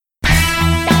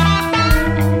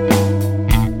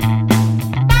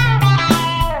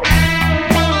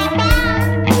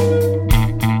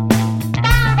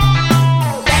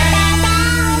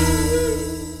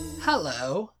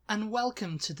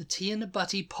welcome to the Tea and a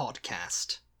Butty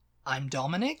podcast. I'm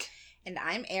Dominic. And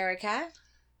I'm Erica.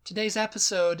 Today's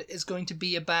episode is going to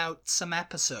be about some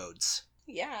episodes.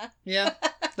 Yeah. Yeah,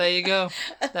 there you go.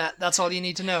 That's all you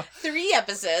need to know. 3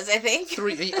 episodes, I think.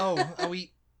 3, are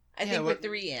we... I think we're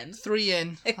 3 in. 3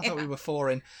 in. I thought we were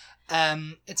 4 in.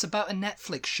 It's about a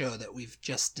Netflix show that we've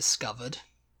just discovered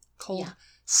called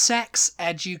Sex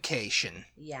Education.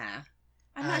 Yeah.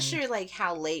 I'm not sure,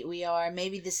 how late we are.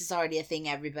 Maybe this is already a thing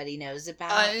everybody knows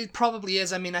about. It probably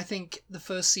is. I mean, I think the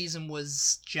first season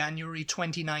was January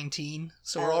 2019,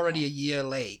 so we're already a year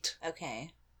late.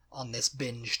 Okay. On this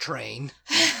binge train.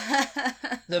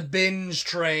 The binge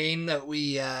train that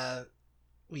we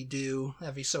do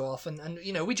every so often. And,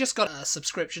 we just got a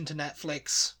subscription to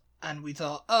Netflix, and we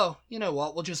thought, oh, you know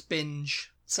what, we'll just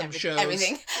binge some shows.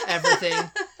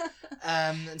 Everything.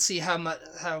 And see how much...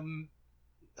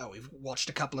 we've watched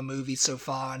a couple of movies so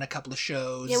far and a couple of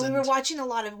shows. Yeah, we were watching a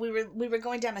lot of... We were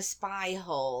going down a spy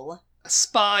hole. A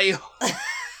spy hole?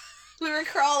 We were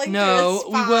crawling through a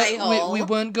spy hole. We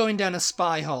weren't going down a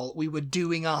spy hole. We were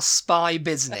doing our spy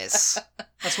business.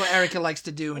 That's what Erica likes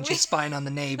to do when she's spying on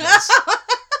the neighbours.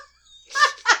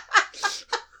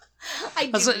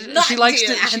 She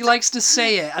likes to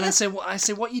say it, and I say,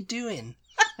 "What you doing?"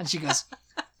 And she goes,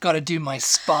 "Gotta do my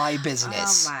spy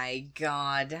business." Oh my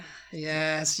god.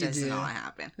 Yes, you do. Doesn't all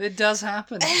happen. It does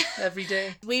happen every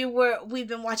day. We've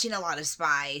been watching a lot of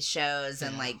spy shows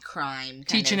and crime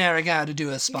teaching Eric how to do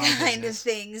a spy kind business.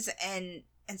 of things, and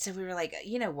so we were like,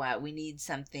 you know what? We need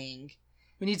something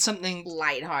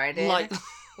lighthearted.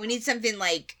 We need something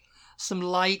some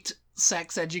light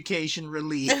sex education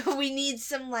relief. We need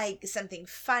something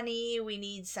funny. We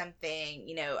need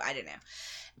something, I don't know.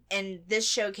 And this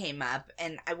show came up,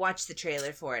 and I watched the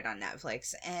trailer for it on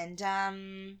Netflix,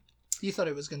 and you thought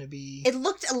it was going to be... It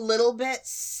looked a little bit,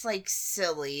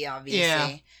 silly, obviously.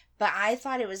 Yeah. But I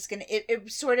thought it was going to...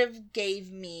 It sort of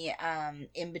gave me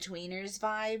In-Betweeners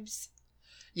vibes.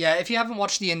 Yeah, if you haven't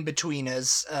watched The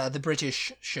In-Betweeners, the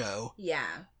British show... Yeah.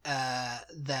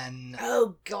 Then...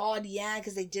 Oh, God, yeah,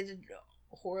 because they did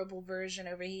a horrible version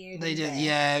over here. They did,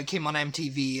 yeah. It came on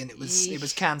MTV, and it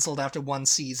was cancelled after 1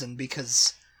 season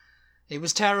because it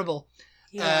was terrible.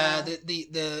 Yeah.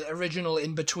 The original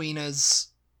In-Betweeners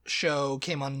show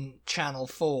came on Channel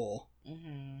 4.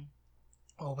 Mm-hmm.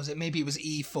 Or was it? Maybe it was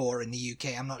E4 in the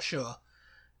UK, I'm not sure.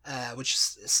 Which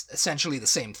is essentially the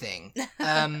same thing.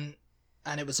 And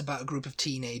it was about a group of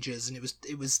teenagers, and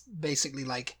it was basically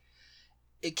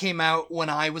it came out when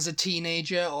I was a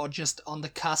teenager, or just on the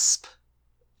cusp.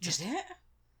 Did it?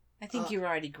 I think you were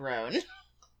already grown.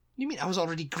 You mean I was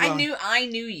already grown? I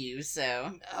knew you,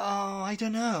 so. Oh, I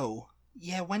don't know.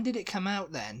 Yeah, when did it come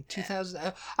out then?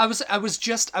 2000. I was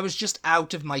just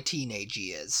out of my teenage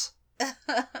years.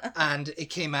 And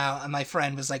it came out, and my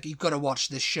friend was like, "You've got to watch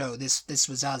this show. This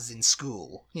was us in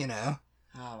school, Oh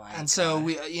my God. So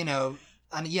we,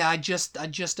 and yeah, I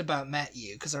just about met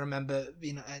you, because I remember,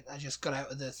 I just got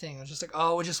out of the thing. I was just like,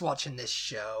 "Oh, we're just watching this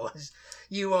show.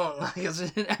 You won't like us."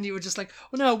 And you were just like,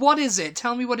 "Oh no, what is it?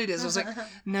 Tell me what it is." I was like,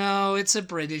 "No, it's a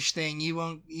British thing. You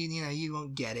won't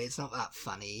get it. It's not that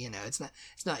funny.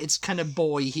 It's kind of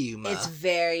boy humor. It's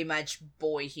very much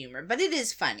boy humor, but it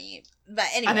is funny. But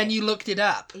anyway." And then you looked it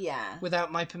up. Yeah.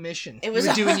 Without my permission. You were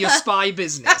doing your spy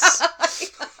business.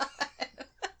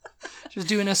 She was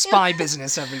doing a spy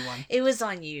business, everyone. It was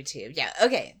on YouTube. Yeah,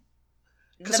 okay.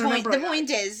 The point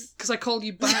is... Because I called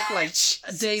you back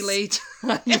a day late.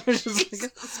 You were just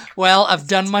like, "Well, I've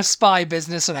done my spy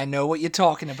business and I know what you're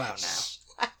talking about now."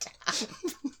 Shut up.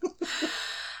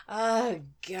 Oh,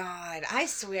 God. I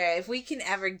swear, if we can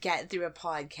ever get through a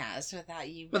podcast without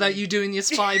you... Without you doing your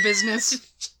spy business?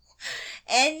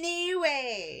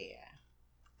 Anyway.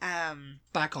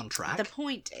 Back on track. The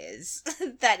point is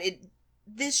that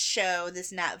this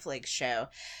Netflix show,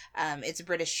 it's a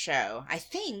British show. I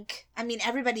think. I mean,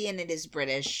 everybody in it is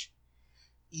British.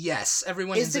 Yes,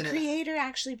 everyone is in it. Is the creator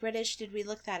actually British? Did we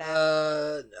look that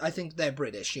up? I think they're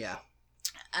British, yeah.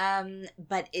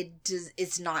 But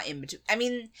it's not in between. I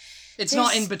mean... It's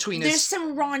not in between. There's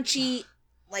some raunchy,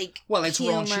 it's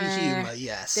humor. Raunchy humor,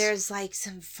 yes. There's,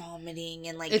 some vomiting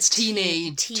and, It's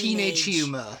teenage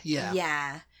humor, yeah.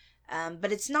 Yeah.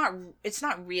 But it's not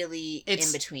really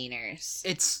In-Betweeners.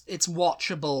 It's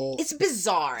watchable. It's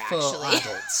bizarre, actually. For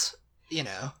adults,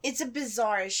 It's a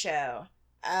bizarre show.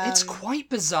 It's quite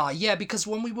bizarre, yeah, because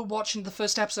when we were watching the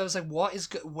first episode, I was like,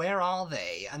 where are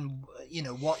they? And,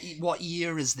 what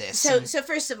year is this? So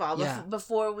first of all,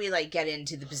 before we, get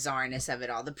into the bizarreness of it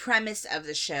all, the premise of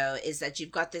the show is that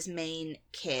you've got this main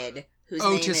kid whose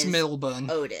Otis name is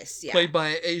Milburn. Otis, yeah. Played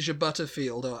by Asia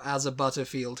Butterfield, or Asa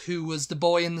Butterfield, who was the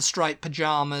boy in the striped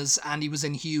pajamas, and he was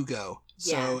in Hugo.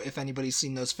 So if anybody's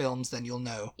seen those films, then you'll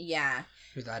know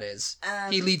who that is.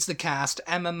 He leads the cast.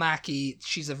 Emma Mackey,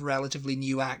 she's a relatively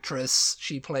new actress.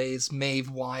 She plays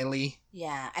Maeve Wiley.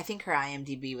 Yeah, I think her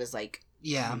IMDb was like,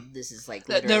 this is like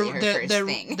they're, literally her first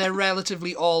thing. They're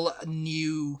relatively all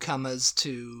newcomers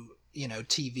to,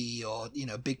 TV or,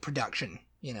 big production,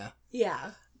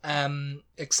 Yeah.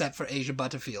 Except for Asia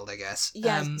Butterfield, I guess.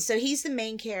 Yeah, so he's the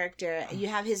main character. You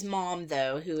have his mom,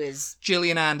 though, who is...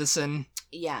 Gillian Anderson.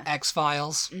 Yeah.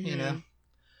 X-Files,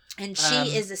 And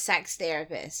she is a sex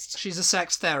therapist. She's a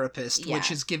sex therapist, which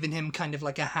has given him kind of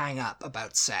like a hang-up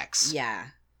about sex. Yeah.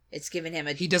 It's given him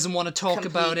he doesn't want to talk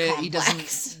about it. Complex. He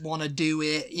doesn't want to do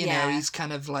it. You know, he's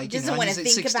kind of like... He doesn't want to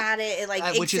think about it. It like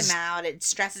icks him out. It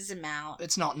stresses him out.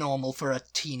 It's not normal for a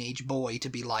teenage boy to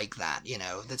be like that,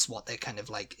 That's what they're kind of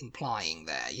like implying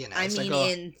there, I it's mean,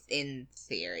 like, in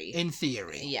theory. In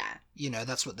theory. Yeah.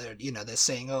 That's what they're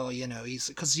saying, he's...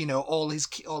 Because, all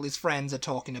his friends are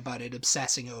talking about it,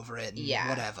 obsessing over it, and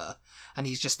whatever. And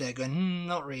he's just there going,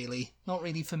 not really. Not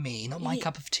really for me. Not my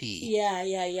cup of tea.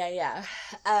 Yeah.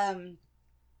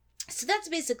 So that's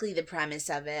basically the premise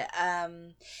of it.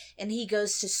 And he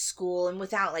goes to school, and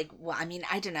without I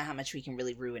don't know how much we can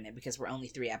really ruin it because we're only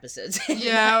 3 episodes in.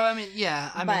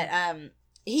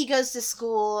 He goes to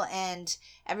school, and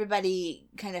everybody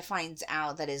kind of finds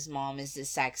out that his mom is a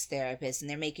sex therapist, and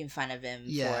they're making fun of him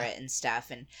for it and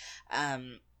stuff. And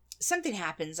something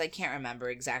happens, I can't remember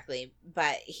exactly,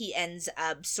 but he ends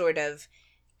up sort of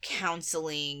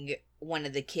counseling one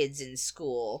of the kids in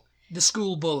school. The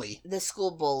school bully.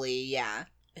 Yeah,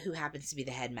 who happens to be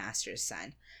the headmaster's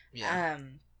son. Yeah.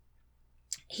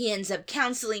 He ends up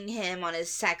counseling him on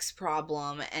his sex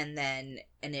problem, and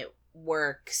it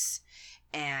works.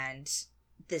 And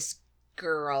this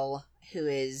girl who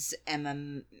is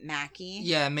Emma Mackey.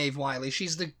 Yeah, Maeve Wiley.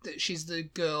 She's the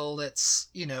girl that's,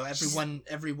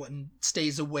 everyone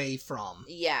stays away from.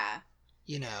 Yeah.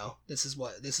 This is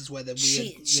where the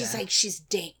weird... She's like, she's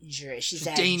dangerous. She's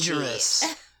dangerous.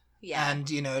 Yeah. And,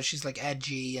 she's like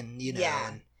edgy and,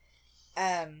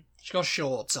 and she got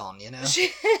shorts on,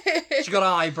 She got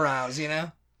eyebrows,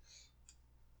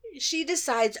 She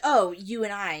decides, you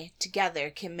and I together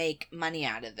can make money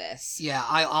out of this. Yeah,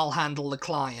 I'll handle the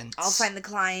clients. I'll find the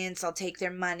clients, I'll take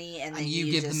their money, and then you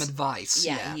give them advice.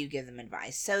 Yeah, you give them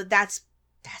advice. So that's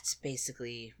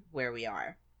basically where we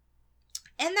are.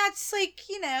 And that's,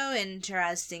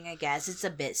 interesting, I guess. It's a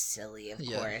bit silly, of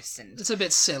course. And it's a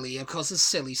bit silly. Of course, there's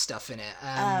silly stuff in it.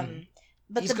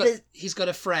 But he's got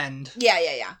a friend.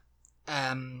 Yeah.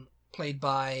 Played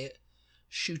by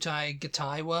Shutai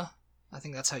Gataiwa. I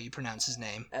think that's how you pronounce his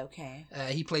name. Okay.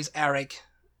 He plays Eric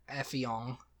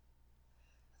Effiong. I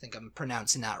think I'm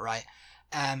pronouncing that right.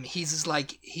 He's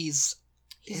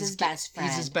his best friend.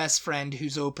 He's his best friend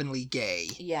who's openly gay.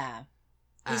 Yeah.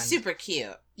 He's super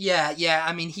cute. Yeah.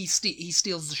 I mean, he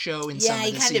steals the show in some of the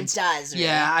scenes. Yeah, he kind of does. Really.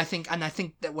 Yeah, I think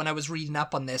that when I was reading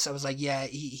up on this, I was like, yeah,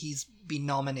 he's been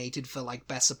nominated for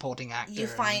best supporting actor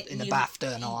in the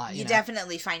BAFTA and all that. You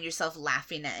definitely find yourself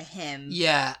laughing at him.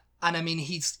 Yeah, and I mean,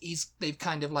 they've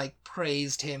kind of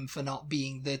praised him for not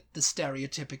being the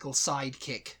stereotypical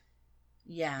sidekick.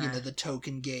 Yeah. The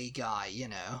token gay guy.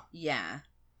 Yeah.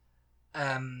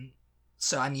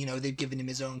 So, and they've given him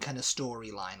his own kind of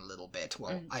storyline a little bit.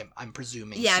 Well, I'm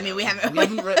presuming. Yeah, so. I mean, we haven't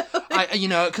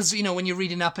because when you're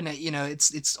reading up on it,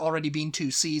 it's already been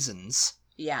 2 seasons.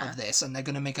 Yeah. Of this, and they're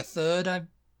going to make a 3rd, I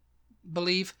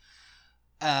believe.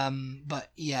 But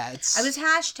yeah, it's... I was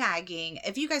hashtagging,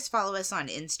 if you guys follow us on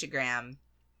Instagram,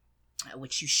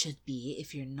 which you should be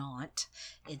if you're not,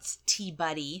 it's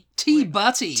T-Buddy.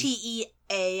 T-Buddy! T-E-A-B-U-T-T-Y.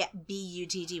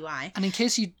 And in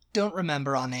case you don't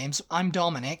remember our names, I'm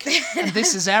Dominic, and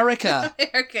this is Erica.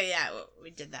 Erica, yeah,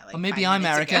 we did that or maybe I'm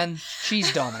Erica and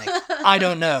she's Dominic. I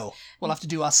don't know. We'll have to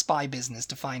do our spy business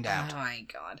to find out. Oh my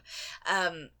god.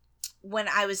 When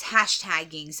I was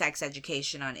hashtagging sex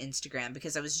education on Instagram,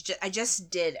 because I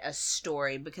just did a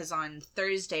story, because on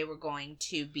Thursday we're going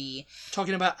to be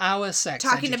talking about our sex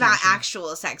education. About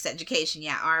actual sex education,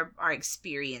 yeah, our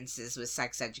experiences with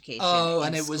sex education. Oh,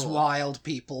 and it was wild,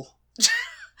 people.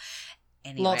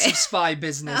 Anyway. Lots of spy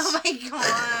business. Oh my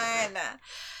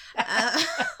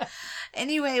god.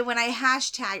 Anyway, when I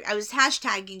was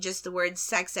hashtagging just the word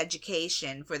sex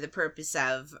education for the purpose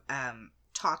of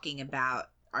talking about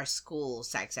our school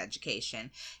sex education,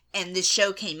 and this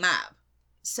show came up.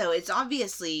 So it's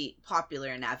obviously popular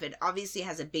enough. It obviously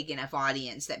has a big enough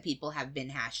audience that people have been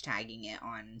hashtagging it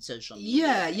on social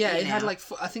media. Yeah. It had I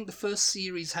think the first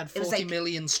series had 40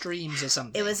 million streams or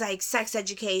something. It was like Sex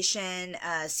Education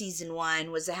season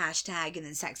 1 was a hashtag, and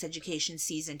then Sex Education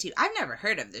season 2. I've never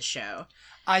heard of this show.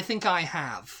 I think I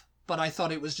have, but I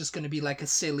thought it was just going to be like a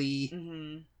silly...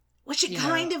 Mm-hmm. Which it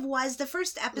kind of was. The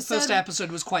first episode... The first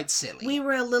episode was quite silly. We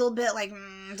were a little bit like,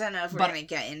 don't know if we're going to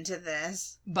get into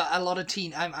this. But a lot of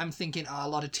I'm thinking a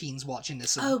lot of teens watching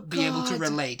this will be able to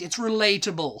relate. It's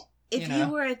relatable. If you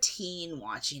were a teen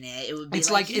watching it, it would be it's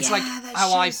like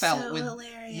how I felt so with...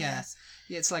 hilarious.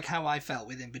 Yeah, it's like how I felt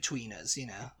with In-Betweeners, you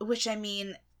know. Which, I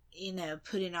mean...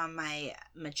 putting on my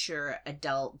mature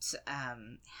adult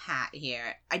hat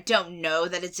here, I don't know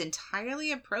that it's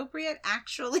entirely appropriate,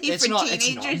 actually, for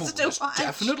teenagers to watch. It's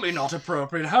definitely not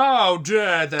appropriate. How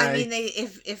dare they? I mean,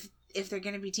 if they're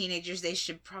going to be teenagers, they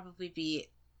should probably be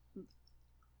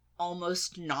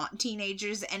almost not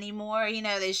teenagers anymore.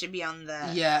 They should be on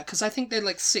the... Yeah, because I think they're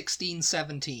like 16,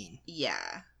 17.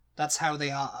 Yeah. That's how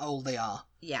old they are.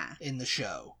 Yeah. In the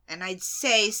show. And I'd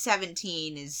say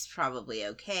 17 is probably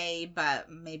okay, but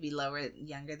maybe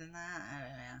younger than that. I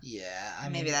don't know. Yeah.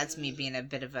 Maybe that's me being a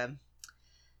bit of a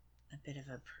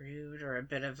prude, or a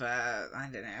bit of a, I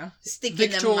don't know,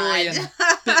 Victorian. In the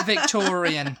mud. Bit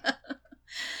Victorian.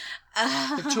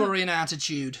 Victorian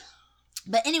attitude.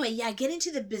 But anyway, yeah, getting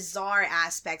to the bizarre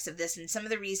aspects of this and some of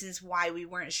the reasons why we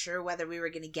weren't sure whether we were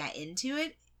going to get into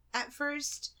it at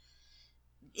first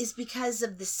is because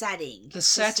of the setting. The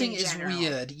setting is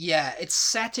weird. Yeah, it's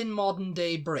set in modern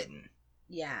day Britain.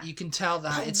 Yeah. You can tell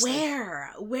that.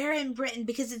 But where in Britain?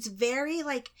 Because it's very,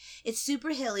 it's super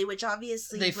hilly, which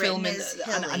obviously they Britain film is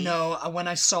hilly. I know, when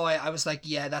I saw it, I was like,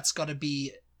 yeah, that's got to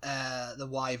be the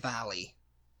Wye Valley.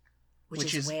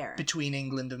 Which is where? Between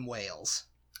England and Wales.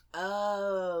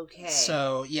 Oh, okay.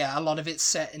 So yeah, a lot of it's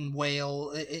set in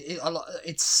Wales.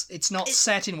 It's not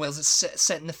set in Wales. It's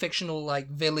set in the fictional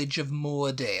village of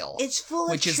Moordale. It's full of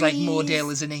trees. Which is like Moordale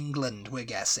is in England. We're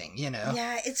guessing,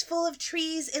 Yeah, it's full of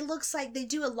trees. It looks like they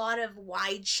do a lot of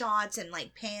wide shots and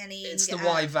panning. It's the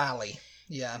Wye Valley.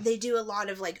 Yeah. They do a lot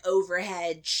of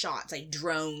overhead shots,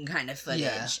 drone kind of footage.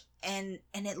 Yeah. And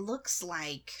it looks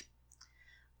like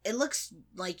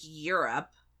Europe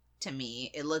to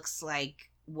me. It looks like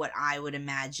what I would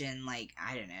imagine,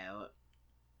 I don't know,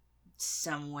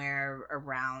 somewhere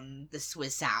around the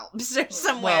Swiss Alps or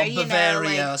somewhere,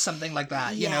 Bavaria or something like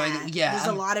that. Yeah. There's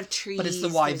a lot of trees. But it's the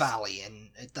Wye Valley,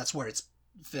 and that's where it's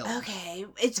filmed. Okay,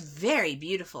 it's very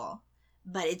beautiful,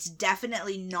 but it's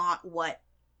definitely not what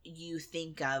you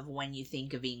think of when you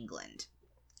think of England.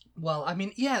 Well, I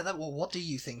mean, yeah. What do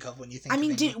you think of when you think of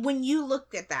England? When you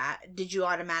looked at that, did you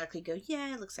automatically go,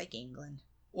 yeah, it looks like England?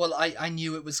 Well, I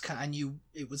knew it was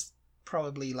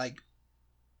probably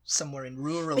somewhere in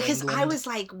rural because England. I was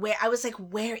like,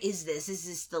 where is this? Is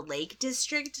this the Lake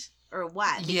District or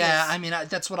what? Because... Yeah, I mean,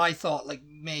 that's what I thought.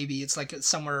 Maybe it's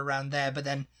somewhere around there. But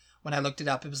then when I looked it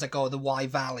up, it was the Wye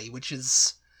Valley, which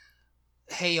is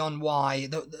Hay on Wye.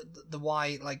 The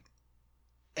Wye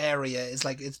area is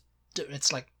it's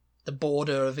the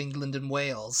border of England and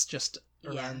Wales, just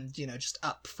around just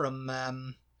up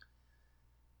from.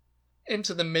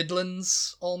 Into the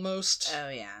Midlands, almost. Oh,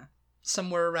 yeah.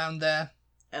 Somewhere around there.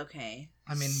 Okay.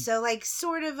 I mean... So,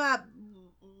 sort of up,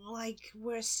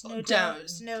 where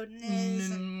Snowdon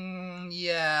is?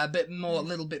 Yeah, a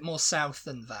little bit more south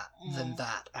than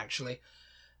that, actually.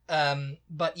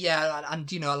 But, yeah,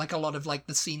 and, a lot of,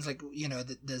 the scenes,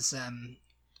 there's,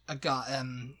 a guy,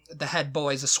 the head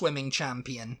boy is a swimming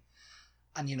champion,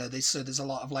 and, there's a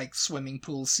lot of, swimming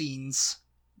pool scenes.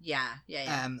 Yeah.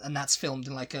 And that's filmed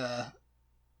in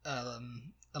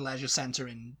a leisure centre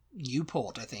in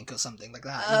Newport, I think, or something like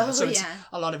that. So it's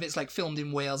a lot of it's filmed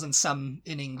in Wales and some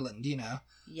in England, Yeah.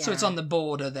 So it's on the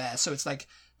border there. So it's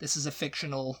this is a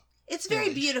fictional. It's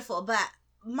very beautiful, but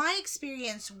my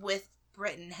experience with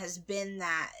Britain has been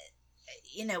that,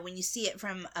 when you see it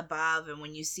from above and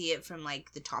when you see it from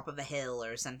the top of a hill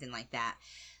or something like that.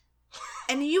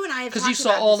 And you and I have talked about because you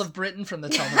saw all of Britain from the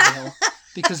top of the hill.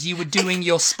 Because you were doing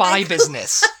your spy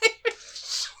business.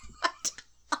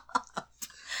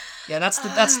 Yeah, that's.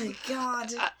 Oh,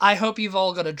 God. I hope you've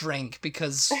all got a drink,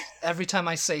 because every time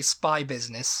I say spy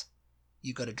business,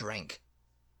 you got a drink.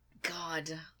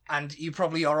 God. And you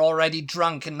probably are already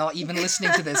drunk and not even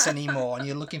listening to this anymore, and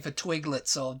you're looking for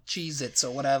Twiglets or Cheez-Its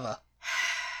or whatever.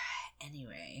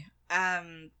 Anyway,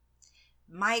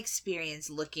 my experience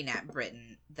looking at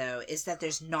Britain, though, is that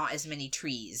there's not as many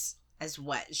trees as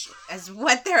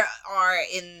what there are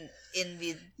in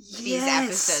these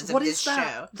episodes of this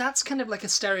show. That's kind of like a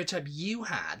stereotype you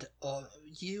had, or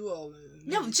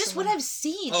no, just what I've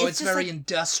seen. Oh, it's very like,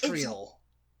 industrial.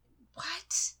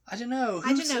 What? I don't know.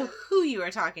 I don't know who you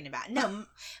are talking about. No,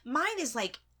 mine is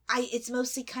like it's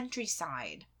mostly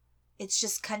countryside. It's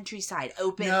just countryside,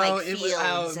 open fields. It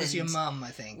was your mum, I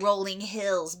think. Rolling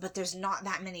hills, but there's not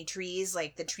that many trees.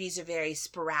 Like the trees are very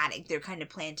sporadic. They're kind of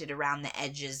planted around the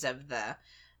edges of the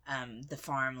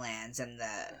farmlands and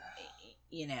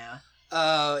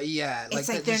Oh, yeah. It's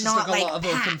like they're not like a lot of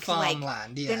packed, open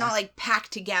farmland, They're not like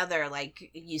packed together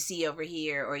like you see over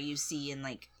here or you see in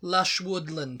like... lush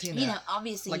woodland,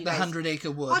 obviously like the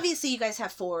 100-acre wood. Obviously you guys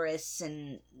have forests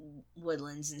and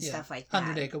woodlands and stuff like that.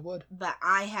 100-acre wood. But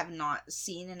I have not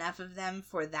seen enough of them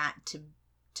for that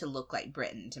to look like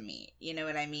Britain to me. You know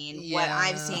what I mean? Yeah. What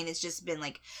I've seen has just been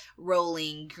like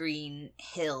rolling green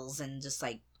hills and just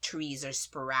like trees are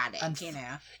sporadic, and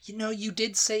you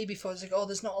did say before, it's like, oh,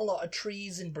 there's not a lot of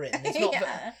trees in Britain. It's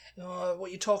not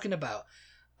what you're talking about.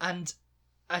 And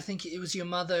I think it was your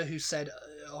mother who said,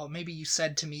 or maybe you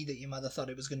said to me that your mother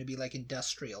thought it was going to be like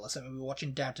industrial or something. We were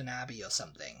watching Downton Abbey or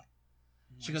something.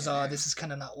 She goes, oh, this is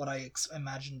kind of not what I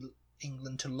imagined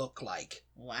England to look like.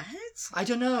 What? I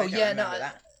don't know.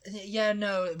 That.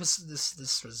 It was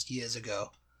this was years ago.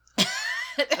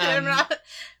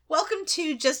 Welcome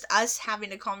to just us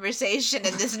having a conversation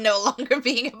and this no longer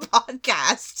being a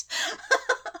podcast.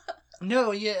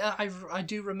 No, yeah, I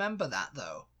do remember that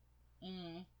though.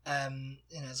 Mm.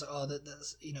 That's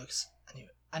anyway.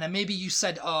 And maybe you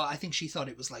said, oh, I think she thought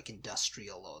it was like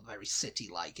industrial or very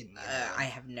city-like in there. I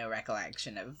have no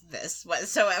recollection of this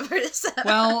whatsoever. So.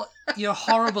 Well, you're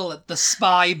horrible at the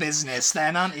spy business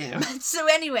then, aren't you? So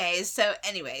anyway,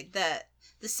 the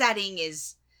setting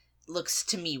looks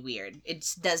to me weird. It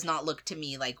does not look to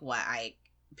me like what I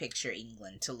picture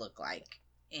England to look like.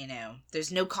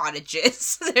 There's no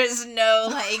cottages. There's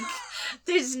no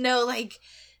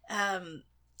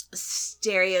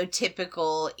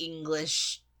stereotypical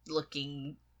English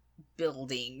looking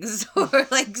buildings or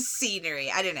like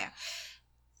scenery. I don't know.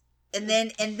 And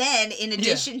then in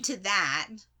addition to that,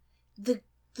 the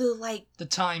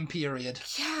time period.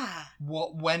 Yeah.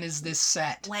 When is this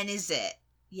set? When is it?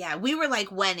 Yeah, we were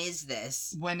like, when is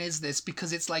this? When is this?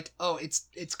 Because it's like, oh,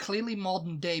 it's clearly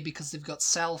modern day because they've got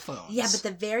cell phones. Yeah, but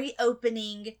the very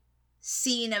opening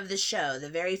scene of the show, the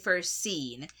very first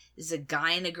scene, is a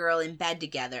guy and a girl in bed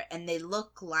together, and they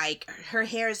look like her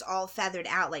hair is all feathered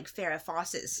out like Farrah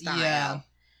Fawcett style. Yeah.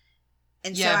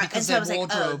 And because their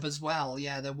wardrobe as well.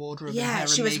 Yeah, their wardrobe. Yeah, and hair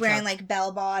she was makeup. wearing like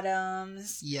bell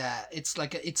bottoms. Yeah, it's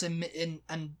like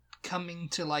and coming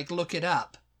to like look it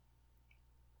up.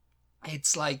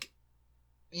 It's like,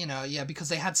 because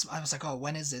they had I was like, oh,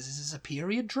 when is this? Is this a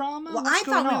period drama? Well, I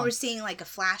thought we were seeing like a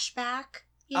flashback.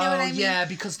 You know what I mean? Yeah,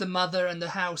 because the mother and the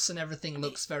house and everything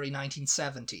looks very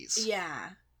 1970s. Yeah.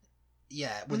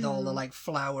 Yeah, with all the like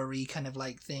flowery kind of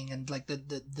like thing and like the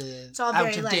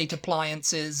out of date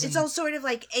appliances. It's all sort of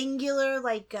like angular,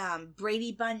 like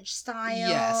Brady Bunch style.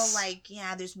 Yes. Like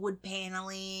there's wood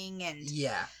paneling and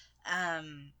yeah.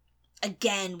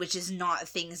 Again, which is not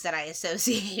things that I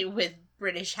associate with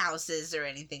British houses or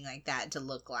anything like that to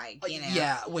look like.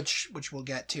 Yeah, which we'll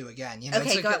get to again.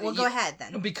 Okay, go ahead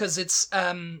then. Because it's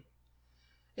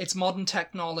modern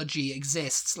technology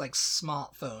exists like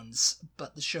smartphones,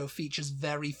 but the show features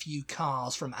very few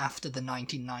cars from after the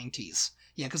 1990s.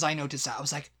 Yeah, because I noticed that. I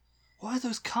was like, what are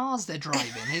those cars they're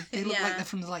driving? They look like they're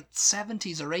from the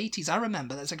 70s or 80s. I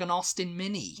remember there's like an Austin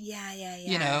Mini.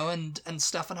 Yeah. And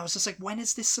stuff. And I was just like, when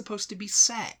is this supposed to be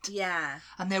set? Yeah.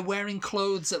 And they're wearing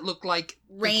clothes that look like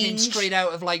they came straight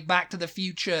out of like Back to the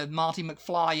Future, Marty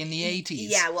McFly in the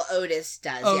 80s. Yeah, well, Otis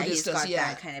does. He's got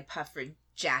that kind of puffer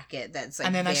jacket that's like,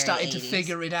 and then I started 80s. to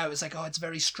figure it out. It's like, oh, it's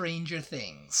very Stranger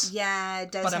Things. Yeah,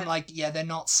 it does. But I'm like, yeah, they're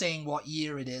not saying what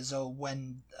year it is or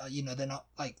when, they're not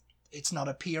like, it's not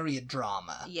a period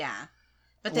drama. Yeah.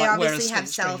 But they obviously have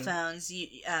cell phones.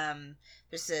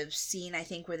 There's a scene, I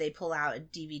think, where they pull out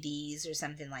DVDs or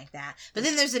something like that. But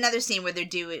then there's another scene where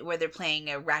they're playing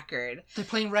a record. They're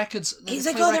playing records. He's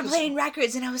like, they're playing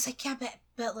records. And I was like, yeah,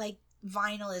 but like,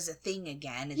 vinyl is a thing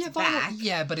again. It's back.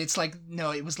 Yeah, but it's like,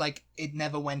 no, it was like, it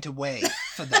never went away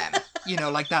for them.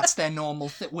 Like that's their normal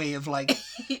way of like,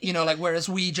 like, whereas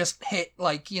we just hit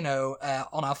like,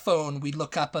 on our phone, we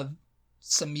look up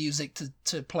some music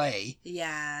to play.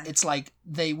 Yeah. It's like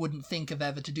they wouldn't think of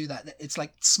ever to do that. It's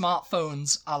like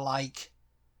smartphones are like,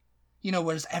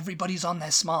 whereas everybody's on their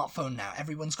smartphone now.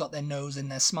 Everyone's got their nose in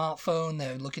their smartphone.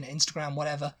 They're looking at Instagram,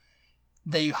 whatever.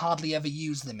 they hardly ever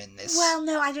use them in this. Well,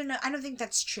 no, I don't know. I don't think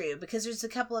that's true, because there's a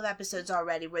couple of episodes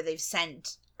already where they've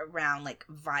sent around like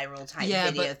viral type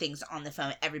video things on the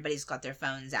phone. Everybody's got their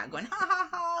phones out going ha ha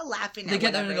ha, laughing at they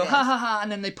get them and go ha ha ha,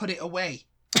 and then they put it away.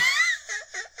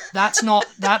 That's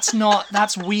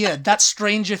weird. That's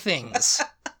Stranger Things.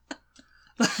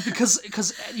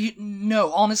 because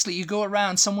honestly, you go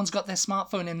around, someone's got their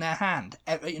smartphone in their hand,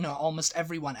 almost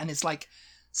everyone, and it's like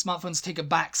smartphones take a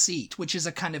back seat, which is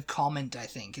a kind of comment, I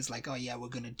think, is like, oh yeah, we're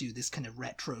going to do this kind of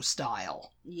retro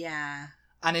style. Yeah.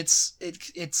 And it's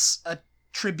a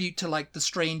tribute to like the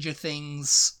Stranger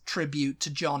Things tribute to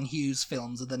John Hughes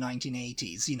films of the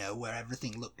 1980s, where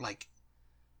everything looked like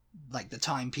the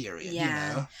time period,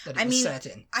 that it was set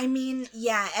in. I mean,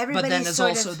 yeah, everybody's but then there's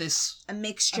also this a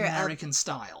mixture American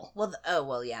style.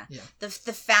 Well, yeah. The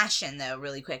fashion, though,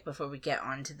 really quick before we get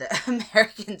on to the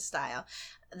American style,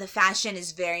 the fashion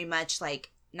is very much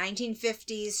like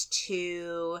 1950s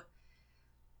to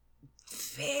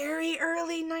very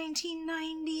early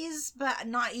 1990s, but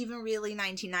not even really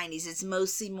 1990s. It's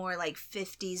mostly more like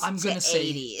 50s to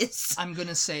 80s. I'm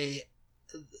gonna say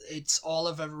it's all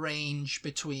of a range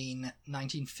between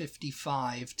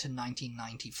 1955 to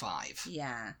 1995.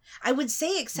 Yeah. I would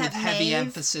say except with heavy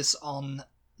emphasis on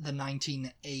the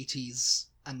 1980s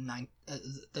and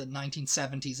the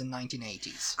 1970s and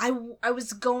 1980s. I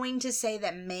was going to say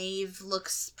that Maeve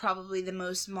looks probably the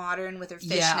most modern with her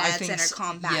fishnets and her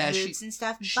combat boots and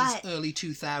stuff. She's early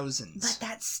 2000s. But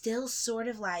that's still sort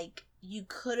of like, you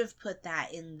could have put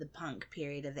that in the punk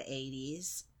period of the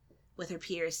 80s. With her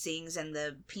piercings and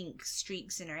the pink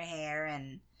streaks in her hair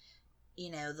and,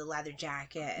 the leather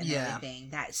jacket and everything.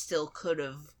 That still could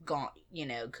have gone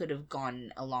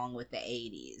along with the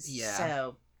 80s. Yeah.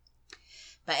 So,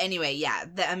 but anyway, yeah,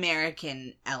 the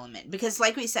American element. Because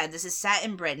like we said, this is set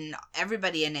in Britain.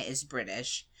 Everybody in it is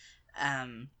British.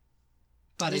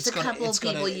 But there's a couple of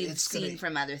people you've seen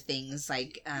from other things,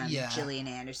 like Gillian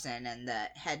Anderson and the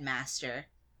headmaster.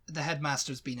 The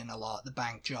headmaster's been in a lot, the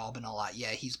bank job and all that. Yeah,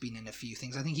 he's been in a few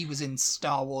things. I think he was in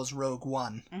Star Wars Rogue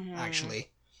One, actually.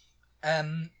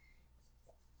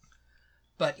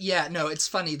 But yeah, no, it's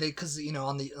funny because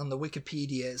on the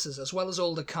Wikipedia it says, as well as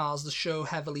older cars, the show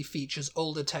heavily features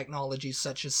older technologies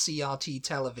such as CRT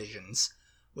televisions,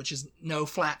 which is no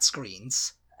flat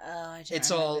screens. Oh, I don't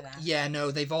It's remember all that. Yeah,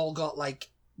 no, they've all got like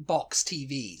box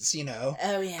TVs,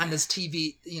 Oh yeah. and there's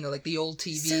TV, like the old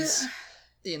TVs.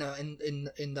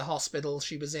 In the hospital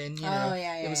she was in,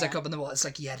 it was like up in the wall. It's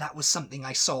like, yeah, that was something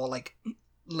I saw like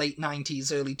late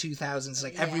 90s, early 2000s.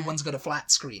 Like everyone's got a flat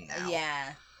screen now.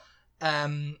 Yeah.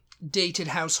 Dated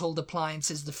household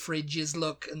appliances, the fridges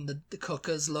look and the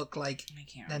cookers look like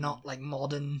they're not like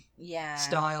modern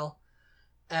style.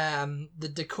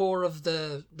 The decor of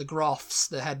the Groffs,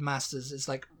 the headmasters, is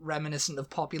like reminiscent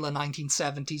of popular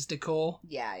 1970s decor.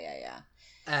 Yeah.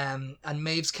 And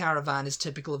Maeve's caravan is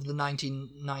typical of the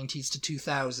 1990s to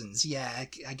 2000s. Yeah,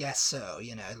 I guess so.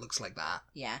 It looks like that.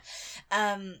 Yeah.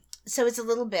 So it's a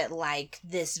little bit like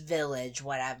this village,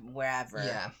 wherever.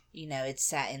 Yeah. It's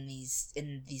set in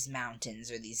these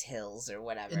mountains or these hills or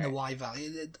whatever. In the Wye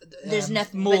Valley. There's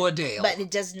nothing. Moordale. But it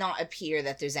does not appear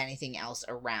that there's anything else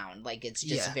around. Like, it's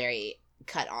just very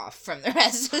cut off from the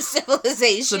rest of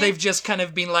civilization. So they've just kind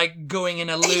of been like going in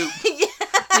a loop.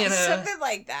 Something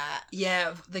like that.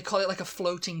 Yeah, they call it like a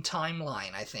floating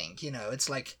timeline, I think. It's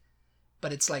like,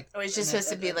 but it's like... Or it's just supposed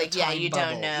to be like, you bubble.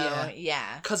 Don't know.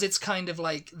 Yeah. Because it's kind of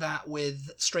like that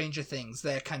with Stranger Things.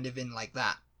 They're kind of in like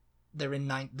that. They're in...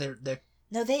 They're...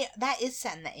 No, that is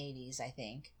set in the 80s, I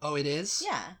think. Oh, it is?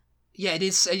 Yeah. Yeah, it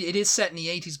is. It is set in the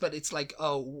 80s, but it's like,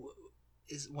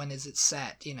 when is it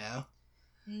set,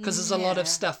 Because there's a lot of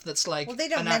stuff that's like they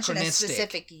don't mention a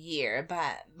specific year,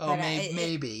 but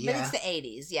maybe, yeah. But it's the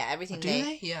 80s, yeah. Everything do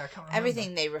they? Yeah, I can't remember.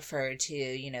 Everything they refer to,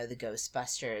 the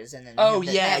Ghostbusters, and then I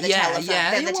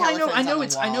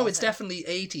know it's definitely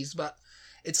 80s, but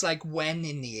it's like when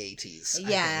in the 80s.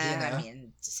 Yeah, I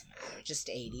mean, just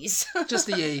 80s, just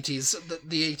the 80s.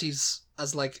 The 80s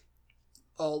as like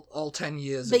all 10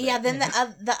 years. But yeah, then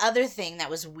the other thing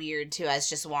that was weird to us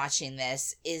just watching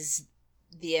this is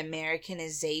the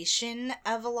Americanization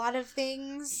of a lot of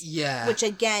things. Yeah. Which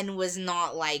again was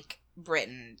not like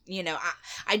Britain.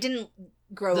 I didn't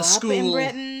grow up in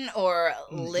Britain or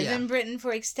live in Britain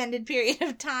for an extended period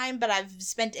of time, but I've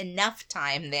spent enough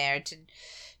time there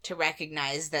to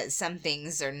recognize that some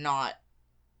things are not...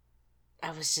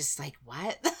 I was just like,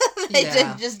 what? They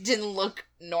just didn't look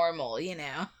normal,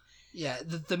 Yeah,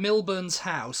 the Milburn's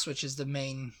house, which is the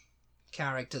main...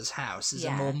 character's house, is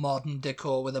a more modern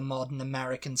decor with a modern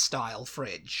American style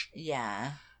fridge.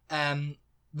 Yeah. The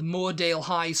Moordale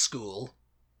High School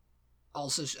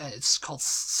also it's called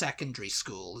Secondary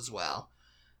School as well.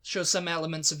 Shows some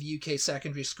elements of UK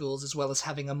secondary schools as well as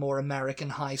having a more American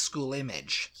high school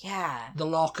image. Yeah. The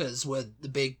lockers were the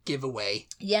big giveaway.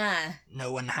 Yeah.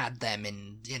 No one had them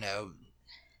in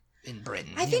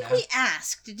Britain. I think we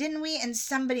asked, didn't we? And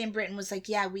somebody in Britain was like,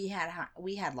 "Yeah, we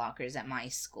had lockers at my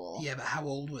school." Yeah, but how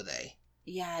old were they?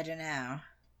 Yeah, I don't know.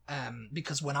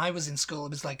 Because when I was in school, it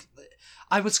was like,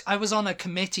 I was on a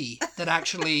committee that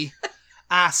actually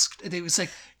asked. They was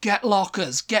like, get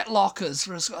lockers.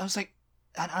 I was like,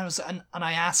 and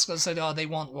I asked. I said, "Oh, they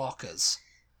want lockers,"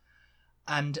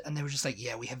 and they were just like,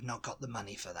 "Yeah, we have not got the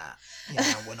money for that.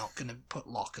 We're not going to put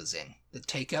lockers in. They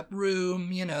take up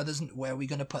room. Where are we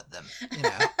going to put them?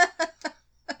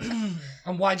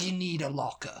 And why do you need a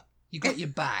locker? You got your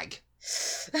bag."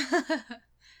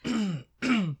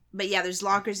 But yeah, there's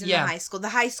lockers in the high school. The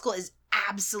high school is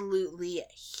absolutely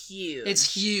huge.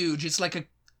 It's huge. It's like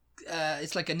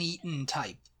an Eton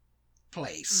type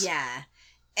place. Yeah.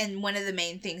 And one of the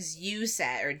main things you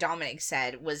said, or Dominic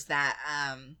said, was that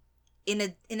in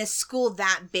a school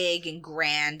that big and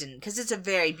grand, and because it's a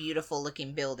very beautiful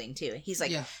looking building too, he's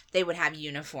like, they would have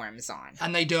uniforms on,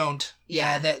 and they don't.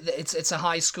 Yeah, it's a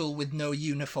high school with no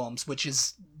uniforms, which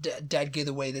is dead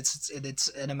giveaway. It's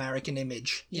an American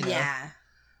image. Yeah,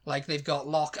 like they've got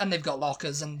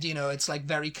lockers, and it's like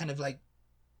very kind of like,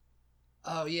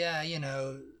 oh yeah,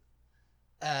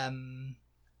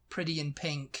 Pretty in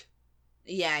Pink.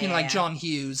 Yeah, like John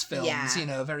Hughes films,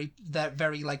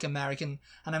 very like American,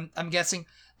 and I'm guessing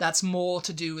that's more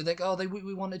to do with like, oh,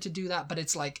 we wanted to do that, but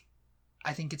it's like,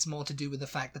 I think it's more to do with the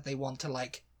fact that they want to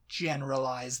like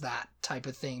generalize that type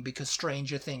of thing because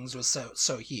Stranger Things was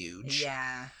so huge,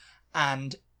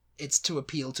 and it's to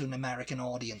appeal to an American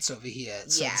audience over here,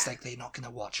 so it's like they're not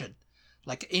gonna watch it.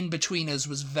 Like, In-Betweeners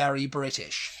was very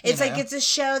British. It's like it's a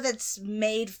show that's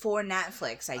made for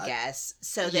Netflix, I guess.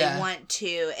 So they want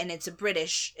to, and it's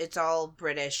all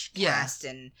British cast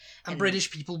and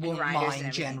British people won't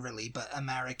mind generally, but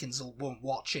Americans won't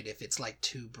watch it if it's like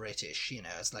too British.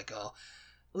 It's like, oh,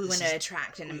 we want to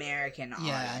attract an American audience.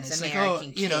 Yeah, and it's American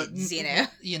like, kids,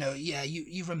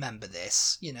 you remember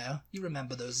this, you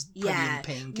remember those Pretty in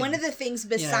Pink. One of the things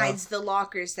besides the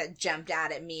lockers that jumped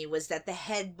out at me was that the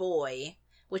head boy,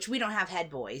 which we don't have head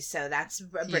boys, so that's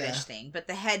a British thing, but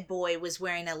the head boy was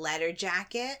wearing a leather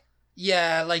jacket.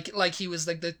 Yeah, like he was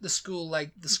like the school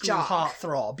jock.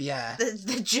 heartthrob, yeah.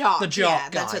 The jock. The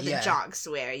jock guy, that's what the jocks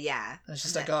wear, yeah. And it's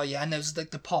just like, oh yeah, and there's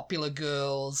like the popular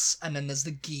girls, and then there's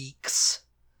the geeks.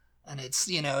 And it's,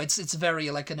 it's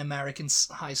very like an American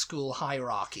high school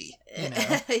hierarchy,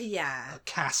 Yeah. A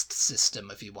caste system,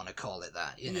 if you want to call it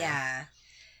that, Yeah.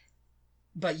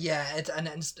 But yeah,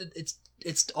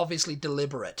 it's obviously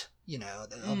deliberate,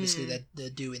 obviously they're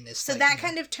doing this. So that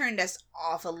kind of turned us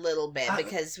off a little bit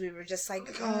because we were just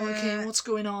like, oh, okay, what's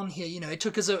going on here? It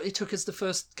took us the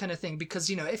first kind of thing because,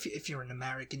 if you're an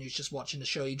American who's just watching the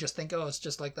show, you just think, oh, it's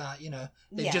just like that,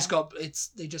 they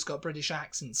just got British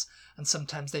accents, and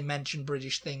sometimes they mention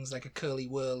British things like a curly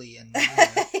whirly and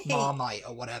Marmite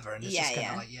or whatever, and it's just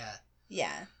kind of like,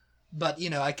 yeah. But,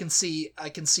 I can see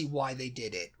why they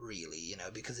did it, really,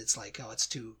 because it's like, oh, it's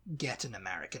to get an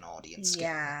American audience.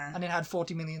 Yeah. And it had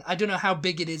 40 million. I don't know how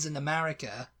big it is in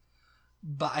America,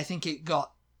 but I think it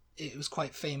was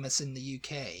quite famous in the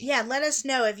UK. Yeah, let us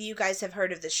know if you guys have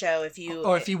heard of the show, if you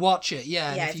watch it,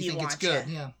 and if you think it's good,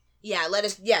 Yeah, let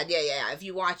us, yeah. If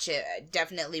you watch it,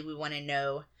 definitely we want to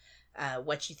know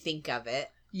what you think of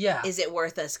it. Yeah. Is it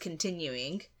worth us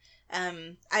continuing?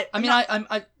 I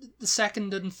the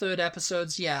second and third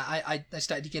episodes, I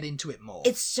started to get into it more.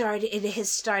 It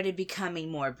has started becoming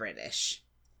more British.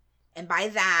 And by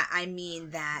that, I mean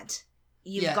that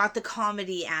you've got the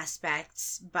comedy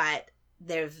aspects, but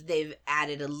they've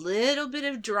added a little bit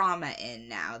of drama in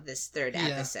now, this third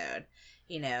episode.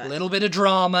 A little bit of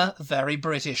drama, very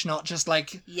British, not just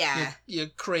like your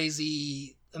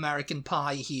crazy American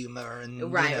Pie humor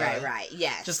and right,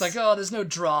 yes, just like, oh, there's no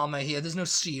drama here, there's no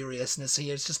seriousness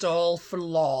here, it's just all for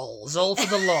lols, all for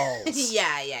the lols.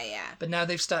 yeah. But now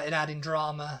they've started adding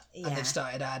drama, and they've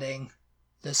started adding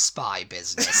the spy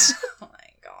business. Oh my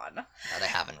god. No, they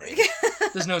haven't really.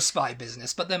 There's no spy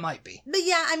business, but there might be. But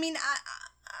yeah, I mean,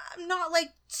 I'm not like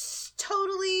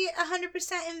totally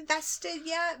 100% invested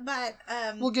yet, but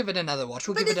we'll give it another watch.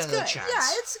 We'll give it another chance. Yeah,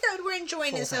 it's good. We're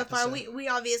enjoying it so far. We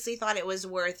obviously thought it was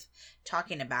worth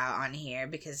talking about on here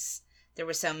because there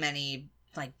were so many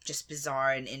like just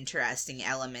bizarre and interesting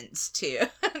elements to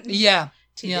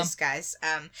discuss.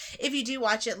 If you do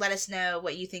watch it, let us know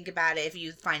what you think about it. If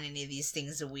you find any of these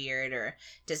things weird, or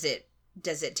does it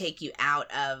take you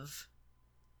out of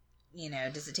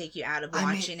does it take you out of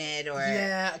watching it, or...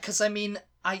 Yeah, because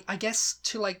I guess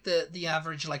to like the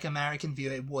average like American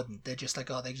viewer it wouldn't. They're just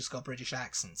like, oh, they just got British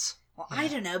accents. Well, I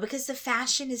don't know, because the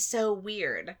fashion is so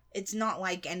weird. It's not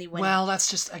like anyone... Well,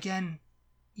 that's just, again,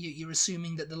 you're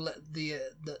assuming that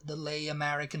the lay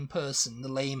American person, the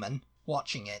layman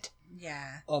watching it,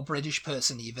 or British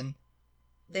person even,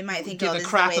 they might think, this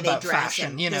is the way they dress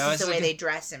fashion, this is the way they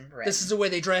dress in Britain. This is the way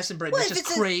they dress in Britain. Well, it's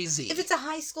just crazy. If it's a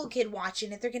high school kid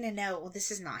watching it, they're gonna know, well,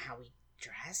 this is not how we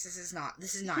dress. This is not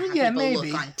how people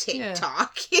look on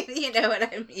TikTok. Yeah. You know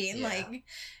what I mean?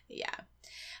 Yeah.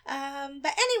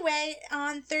 But anyway,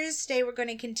 on Thursday we're going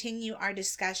to continue our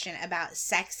discussion about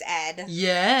sex ed.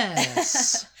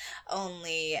 Yes.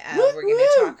 Only we're going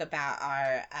to talk about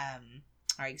our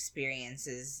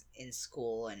experiences in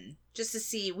school, and just to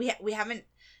see, we haven't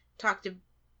talked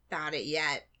about it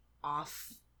yet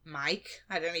off mic.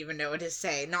 I don't even know what to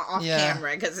say. Not off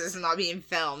camera, because it's not being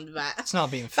filmed, but it's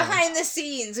not being filmed. Behind the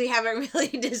scenes, we haven't really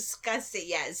discussed it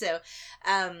yet. So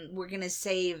we're going to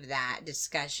save that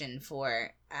discussion for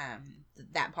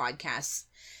that podcast.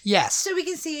 Yes. So we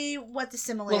can see what the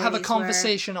similarities We'll have a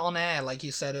conversation on air, like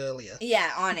you said earlier.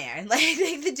 Yeah, on air. Like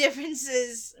the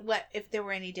differences, what if there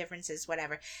were any differences,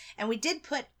 whatever. And we did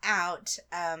put out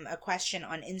a question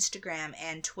on Instagram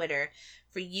and Twitter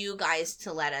for you guys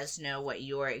to let us know what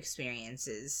your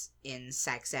experiences in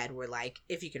sex ed were like,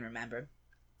 if you can remember.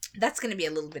 That's going to be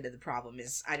a little bit of the problem,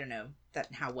 is I don't know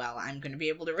how well I'm going to be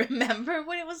able to remember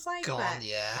what it was like.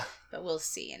 But we'll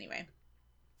see anyway.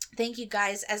 Thank you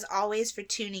guys, as always, for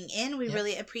tuning in. We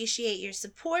really appreciate your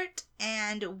support,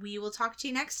 and we will talk to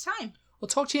you next time. We'll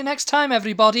talk to you next time,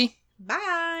 everybody.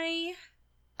 Bye.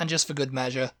 And just for good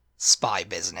measure, spy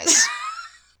business.